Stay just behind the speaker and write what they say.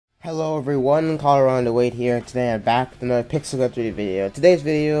Hello everyone, Caller on the Wait here. Today I'm back with another Pixel Gun 3D video. Today's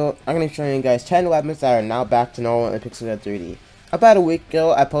video, I'm going to be showing you guys 10 weapons that are now back to normal in Pixel Gun 3D. About a week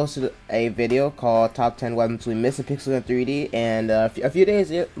ago, I posted a video called Top 10 Weapons We Miss in Pixel Gun 3D, and a few days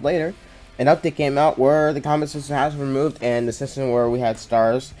later, an update came out where the combat system has been removed and the system where we had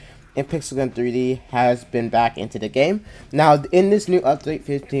stars in Pixel Gun 3D has been back into the game. Now, in this new update,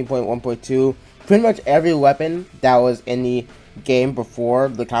 15.1.2, pretty much every weapon that was in the game before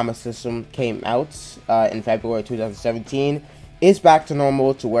the combat system came out in February 2017 is back to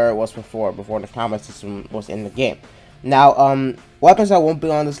normal to where it was before the combat system was in the game. Now, weapons that won't be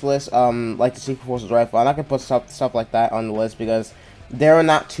on this list, like the Secret Forces rifle, I'm not gonna put stuff like that on the list because they're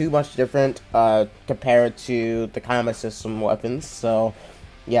not too much different compared to the combat system weapons. So,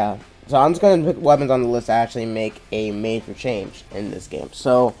 yeah. So I'm just gonna put weapons on the list that actually make a major change in this game.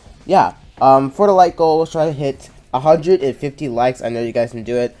 So, yeah. For the like goal, let's try to hit 150 likes. I know you guys can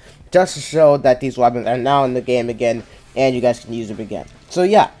do it, just to show that these weapons are now in the game again and you guys can use them again. So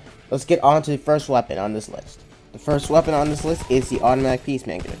yeah, let's get on to the first weapon on this list. The first weapon on this list is the automatic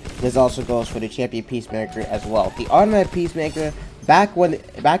peacemaker. This also goes for the champion peacemaker as well. The automatic peacemaker, back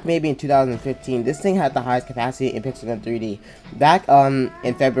maybe in 2015, this thing had the highest capacity in Pixel Gun 3D. Back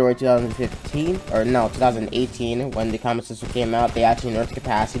in February 2015, or no, 2018, when the combat system came out, they actually nerfed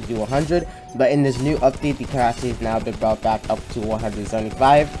capacity to 100, but in this new update, the capacity has now been brought back up to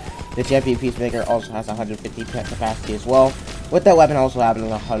 175. The champion peacemaker also has 150 capacity as well, with that weapon also having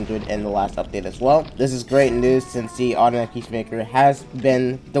 100 in the last update as well. This is great news since the automatic peacemaker has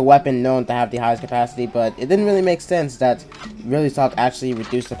been the weapon known to have the highest capacity, but it didn't really make sense that really stopped actually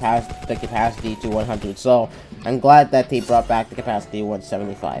reduced the capacity to 100. So I'm glad that they brought back the capacity to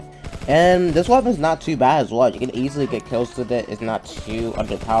 175. And this weapon is not too bad as well. You can easily get kills with it. It's not too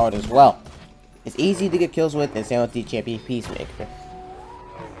underpowered as well. It's easy to get kills with, and same with the champion peacemaker.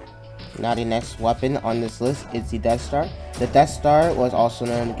 Now the next weapon on this list is the Death Star. The Death Star was also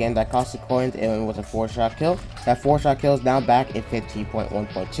known in the game that costed coins and was a 4-shot kill. That 4-shot kill is now back in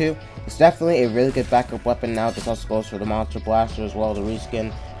 15.1.2. It's definitely a really good backup weapon now. This also goes for the Monster Blaster as well, the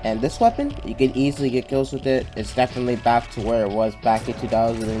reskin. And this weapon, you can easily get kills with it. It's definitely back to where it was back in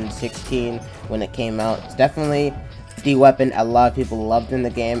 2016 when it came out. It's definitely the weapon a lot of people loved in the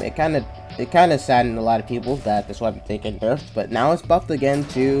game. It kind of saddened a lot of people that this weapon they get nerfed, but now it's buffed again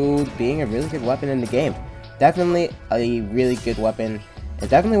to being a really good weapon in the game. Definitely a really good weapon, and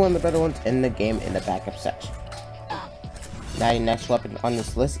definitely one of the better ones in the game in the backup section. Now the next weapon on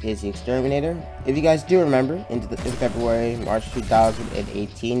this list is the Exterminator. If you guys do remember, in February, March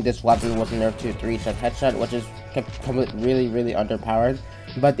 2018, this weapon was nerfed to a 3-shot headshot, which is really underpowered.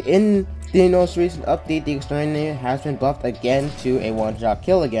 But in the most recent update, the Exterminator has been buffed again to a 1-shot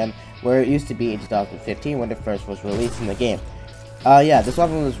kill again, where it used to be in 2015 when it first was released in the game. Yeah, this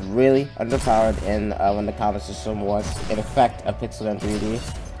weapon was really underpowered when the combat system was in effect of Pixel Gun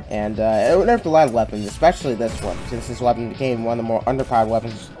 3D. And it nerfed a lot of weapons, especially this one, since this weapon became one of the more underpowered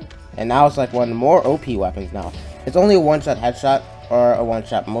weapons. And now it's like one of the more OP weapons now. It's only a 1-shot headshot, or a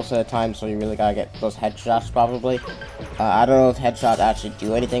 1-shot most of the time, so you really gotta get those headshots probably. I don't know if headshots actually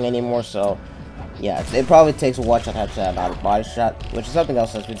do anything anymore, so yeah, it probably takes a 1-shot headshot, not a body shot, which is something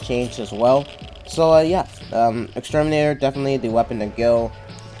else that's been changed as well. So yeah, Exterminator, definitely the weapon to go.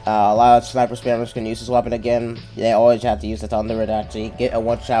 A lot of sniper spammers can use this weapon again. They always have to use it on the to actually get a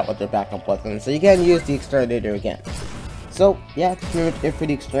 1-shot with their backup weapon, so you can use the Exterminator again. So yeah, that's pretty much it for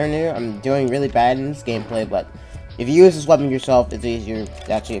the Exterminator. I'm doing really bad in this gameplay, but if you use this weapon yourself, it's easier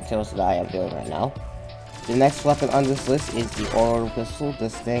to actually get kills than I am doing right now. The next weapon on this list is the Orbital Pistol.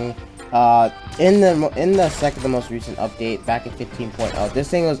 This thing, in the most recent update, back in 15.0, this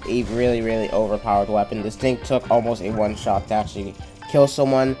thing was a really overpowered weapon. This thing took almost a 1-shot to actually kill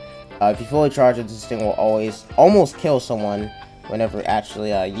someone. If you fully charge it, this thing will almost kill someone whenever it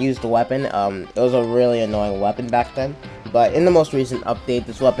actually used the weapon. It was a really annoying weapon back then. But in the most recent update,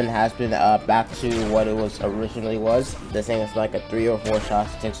 this weapon has been back to what it originally was. This thing is like a 3 or 4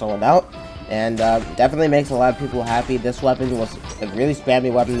 shots to take someone out. And definitely makes a lot of people happy. This weapon was a really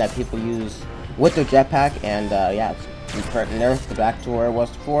spammy weapon that people use with their jetpack, and yeah, it's nerfed back to where it was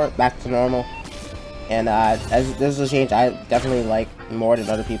before, back to normal. And as this is a change I definitely like more than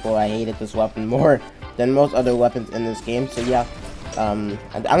other people. I hated this weapon more than most other weapons in this game. So yeah, I'm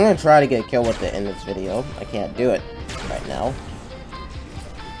gonna try to get a kill with it in this video. I can't do it right now,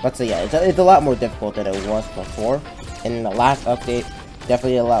 but so yeah, it's a lot more difficult than it was before. And in the last update,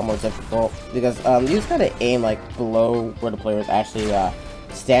 definitely a lot more difficult because you just gotta aim like below where the player is actually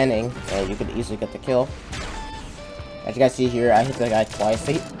standing, and you can easily get the kill. As you guys see here, I hit the guy twice.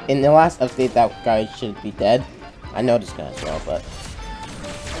 In the last update, that guy should be dead. I know this guy as well, but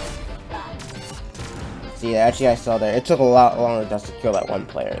See, actually I saw there, it took a lot longer just to kill that one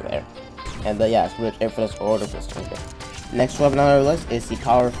player there. And yeah, it's pretty much it for this order pistol here. Next weapon on our list is the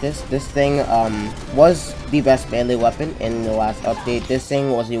Power Fist. This thing was the best melee weapon in the last update. This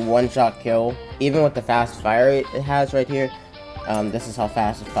thing was a one-shot kill, even with the fast fire it has right here. This is how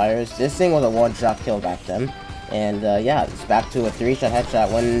fast it fires. This thing was a one-shot kill back then. And yeah, it's back to a 3-shot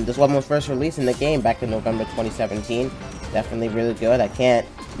headshot when this weapon was first released in the game back in November 2017. Definitely really good.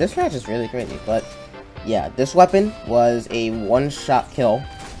 This match is really crazy, but yeah, this weapon was a one-shot kill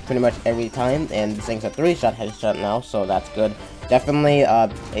pretty much every time, and this thing's a 3-shot headshot now, so that's good. Definitely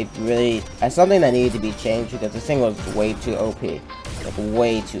something that needed to be changed, because this thing was way too OP. Like,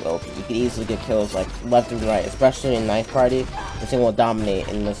 way too OP. You could easily get kills, like, left and right, especially in Knife Party. This thing will dominate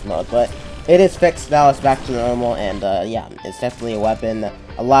in this mode, but it is fixed now, it's back to normal, and yeah, it's definitely a weapon that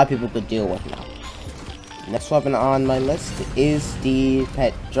a lot of people could deal with now. Next weapon on my list is the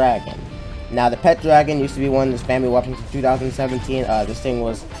Pet Dragon. Now, the Pet Dragon used to be one of the family weapons in 2017. This thing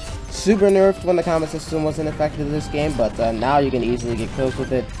was super nerfed when the combat system wasn't effective in this game, but now you can easily get kills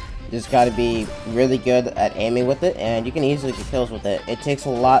with it. You just gotta be really good at aiming with it, and you can easily get kills with it. It takes a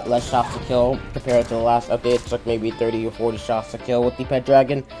lot less shots to kill compared to the last update. It took maybe 30 or 40 shots to kill with the Pet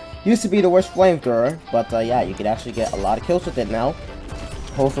Dragon. Used to be the worst flamethrower, but yeah, you can actually get a lot of kills with it now.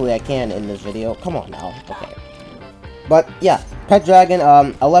 Hopefully I can in this video. Come on now. Okay. But yeah, Pet Dragon,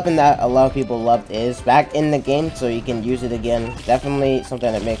 a weapon that a lot of people loved, is back in the game, so you can use it again. Definitely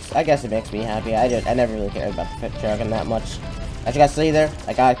something that makes me happy. I never really cared about the Pet Dragon that much. As you guys see there,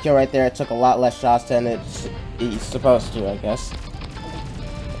 I got a kill right there. It took a lot less shots than it's supposed to, I guess.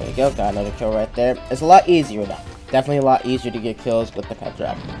 There you go, got another kill right there. It's a lot easier now. Definitely a lot easier to get kills with the Pet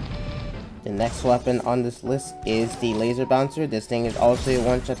Dragon. The next weapon on this list is the Laser Bouncer. This thing is also a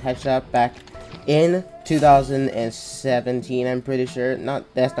one-shot headshot back in 2017, I'm pretty sure.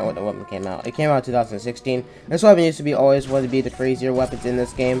 That's not what the weapon came out. It came out in 2016. This weapon used to be always one to be the crazier weapons in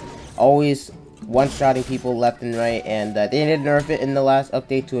this game. Always one-shotting people left and right, and they did nerf it in the last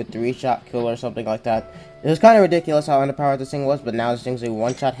update to a 3-shot kill or something like that. It was kind of ridiculous how underpowered this thing was, but now this thing's a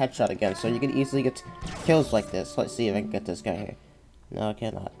one-shot headshot again, so you can easily get kills like this. Let's see if I can get this guy here. No, I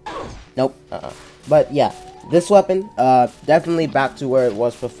cannot. Nope. But yeah, this weapon, definitely back to where it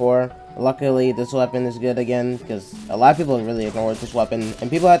was before. Luckily, this weapon is good again, because a lot of people really ignored this weapon, and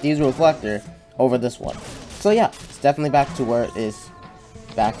people have to use a reflector over this one. So yeah, it's definitely back to where it is,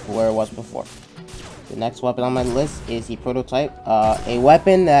 back to where it was before. The next weapon on my list is the Prototype, a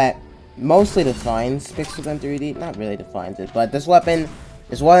weapon that mostly defines PG3D, not really defines it, but this weapon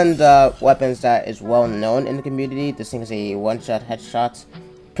is one of the weapons that is well known in the community. This thing is a one-shot headshot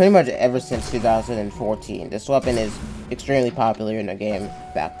pretty much ever since 2014. This weapon is extremely popular in the game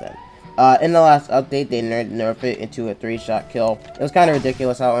back then. In the last update, they nerfed it into a 3-shot kill. It was kind of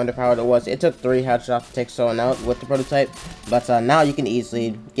ridiculous how underpowered it was. It took 3 headshots to take someone out with the Prototype, but now you can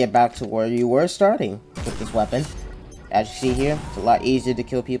easily get back to where you were starting with this weapon. As you see here, it's a lot easier to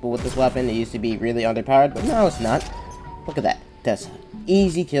kill people with this weapon. It used to be really underpowered, but now it's not. Look at that. That's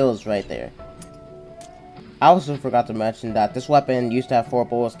easy kills right there. I also forgot to mention that this weapon used to have 4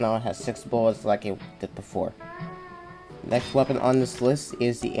 bullets, now it has 6 bullets like it did before. Next weapon on this list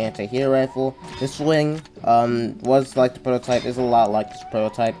is the anti-hero rifle. This swing was like the Prototype, is a lot like this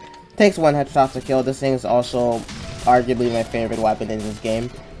Prototype. Takes 1 headshot to kill. This thing is also arguably my favorite weapon in this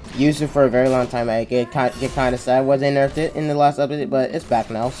game. Used it for a very long time. I get kind of sad when they nerfed it in the last update, but it's back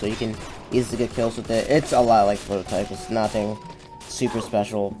now, so you can easily get kills with it. It's a lot like Prototype. It's nothing super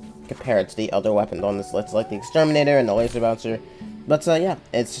special compared to the other weapons on this list, like the Exterminator and the Laser Bouncer. But yeah,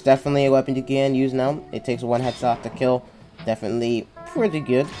 it's definitely a weapon you can use now. It takes 1 headshot to kill. Definitely pretty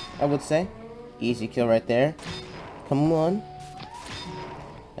good, I would say. Easy kill right there. Come on.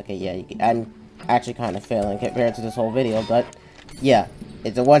 Okay, yeah, I'm actually kind of failing compared to this whole video, but yeah,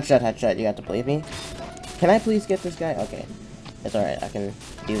 it's a one-shot headshot. You have to believe me. Can I please get this guy? Okay, it's alright. I can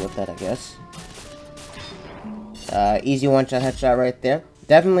deal with that, I guess. Easy one-shot headshot right there.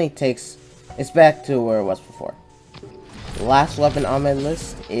 Definitely takes. It's back to where it was before. The last weapon on my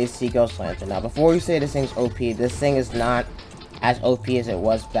list is the Ghost Lantern. Now, before you say this thing's OP, this thing is not as OP as it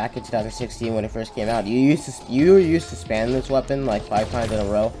was back in 2016 when it first came out. You were used to spamming this weapon like 5 times in a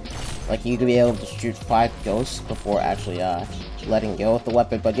row. Like, you could be able to shoot 5 ghosts before actually letting go with the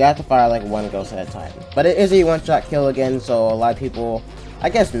weapon, but you have to fire like 1 ghost at a time. But it is a one-shot kill again, so a lot of people, I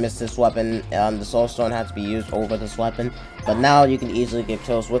guess, miss this weapon. The Soul Stone had to be used over this weapon, but now you can easily get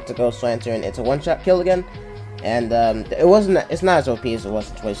kills with the Ghost Lantern. It's a one-shot kill again. And it's not as OP as it was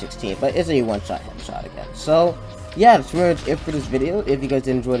in 2016, but it's a one-shot headshot again. So yeah, that's pretty much it for this video. If you guys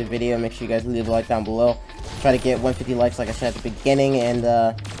did enjoy the video, make sure you guys leave a like down below. Try to get 150 likes like I said at the beginning, and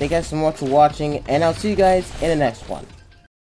thank you guys so much for watching, and I'll see you guys in the next one.